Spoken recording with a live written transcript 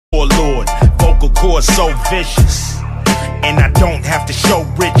Oh Lord, vocal cords so vicious, and I don't have to show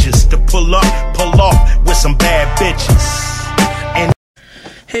riches to pull off with some bad bitches. And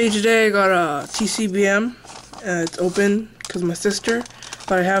hey, today I got a TCBM. It's open because my sister,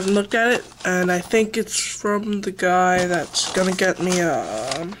 but I haven't looked at it, and I think it's from the guy that's gonna get me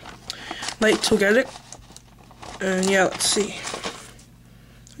a light togetic. And yeah, let's see.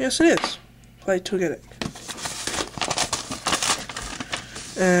 Yes, it is light togetic.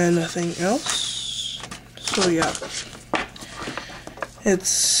 And nothing else. So yeah,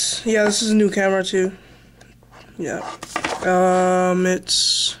 this is a new camera too. Yeah,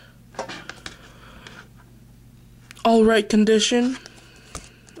 it's all right condition.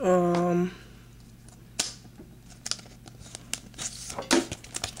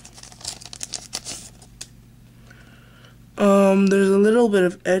 There's a little bit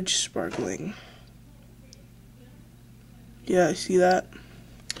of edge sparkling. Yeah, I see that.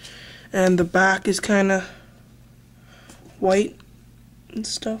 And the back is kind of white and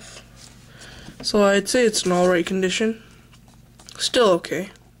stuff. So I'd say it's an alright condition. Still okay.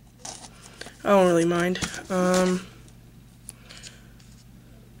 I don't really mind.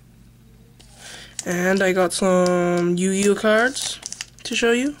 And I got some Yu-Gi-Oh cards to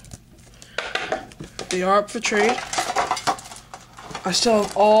show you. They are up for trade. I still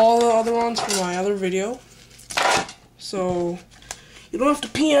have all the other ones from my other video. So you don't have to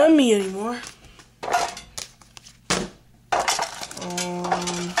PM me anymore. Oh,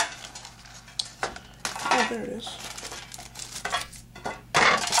 there it is.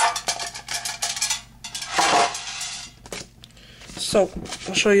 So,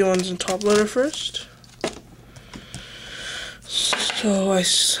 I'll show you ones in top loader first. So, I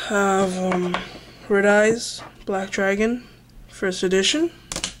have Red Eyes, Black Dragon, first edition.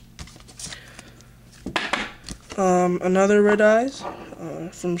 Another Red Eyes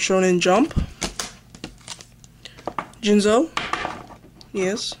from Shonen Jump. Jinzo.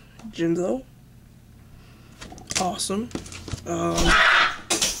 Yes, Jinzo. Awesome.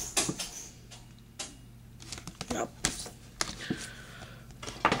 Yep.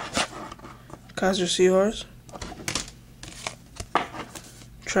 Kaiser Seahorse.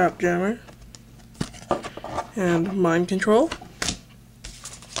 Trap Jammer. And Mind Control.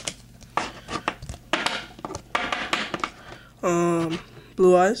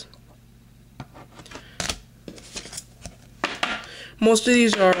 Blue Eyes. Most of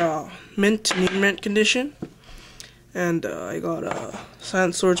these are near mint condition, and I got a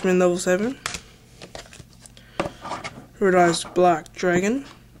Silent Swordsman level 7, Red Eyes Black Dragon,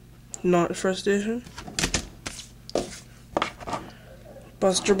 not first edition,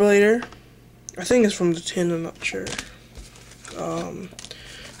 Buster Blader. I think it's from the tin, I'm not sure.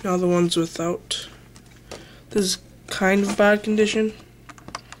 Now the ones without. This is kind of bad condition.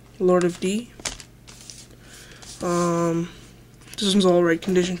 Lord of D. This one's alright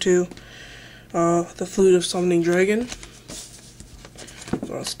condition too. The Flute of Summoning Dragon.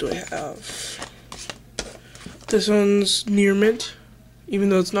 What else do I have? This one's near mint, even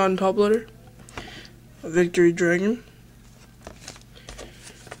though it's not in top loader. A Victory Dragon.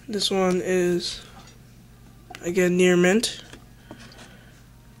 This one is again near mint.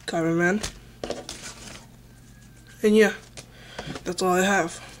 Kyber Man. And yeah, that's all I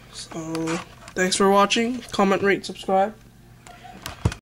have. So, thanks for watching. Comment, rate, subscribe.